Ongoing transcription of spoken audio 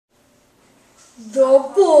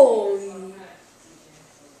The boy.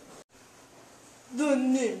 The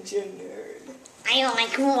ninja nerd. I like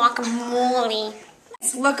guacamole.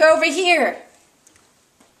 Let's look over here.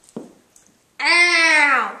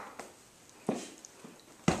 Ow!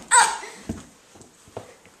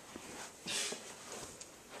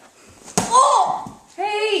 Oh!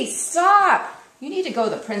 Hey, stop! You need to go to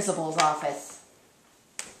the principal's office.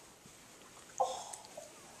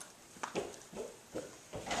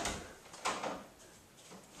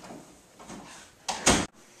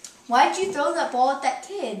 Why'd you throw that ball at that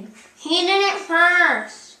kid? He did it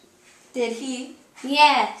first. Did he?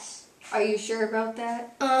 Yes. Are you sure about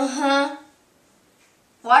that? Uh-huh.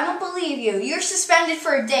 Well, I don't believe you. You're suspended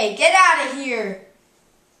for a day. Get out of here.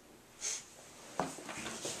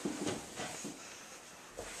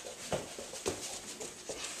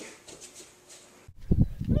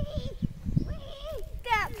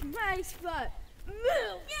 That's my spot.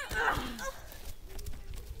 Move.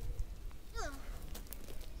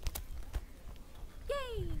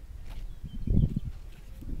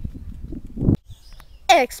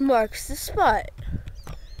 X marks the spot.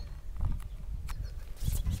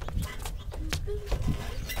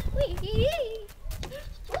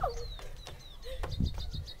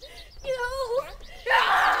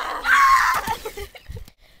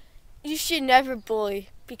 You should never bully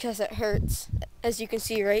because it hurts, as you can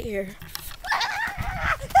see right here.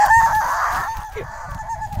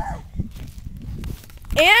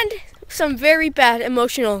 And some very bad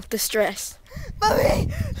emotional distress.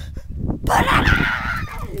 Mommy! Bananas!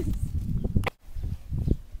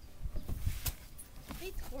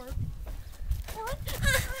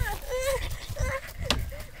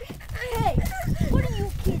 Hey, what are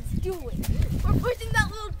you kids doing? We're pushing that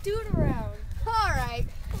little dude around. All right.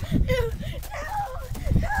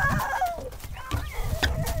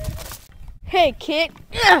 Hey, kid.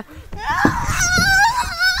 Oh,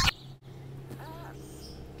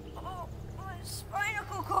 my spinal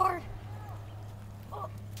cord.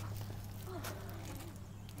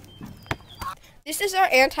 This is our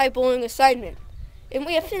anti-bullying assignment, and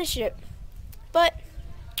we have finished it. But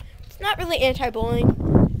it's not really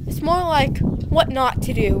anti-bullying. It's more like what not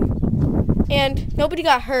to do. And nobody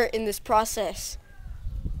got hurt in this process.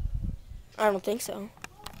 I don't think so.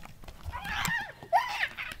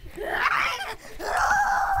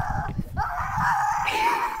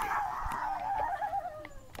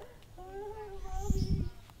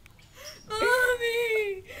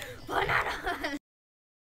 Mommy! Banana!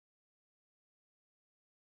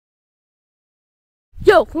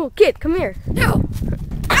 Yo, little kid, come here. No!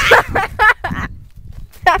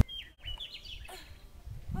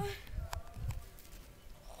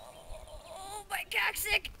 Oh, my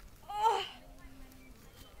coccyx! Oh.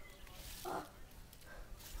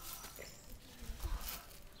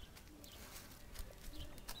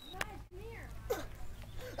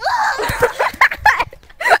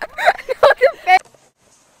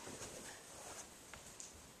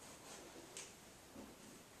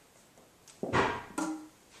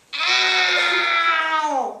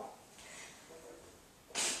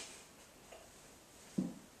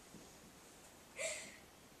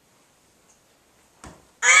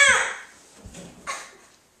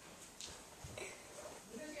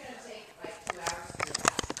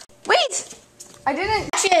 Wait! I didn't.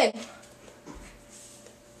 Action!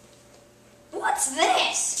 What's this?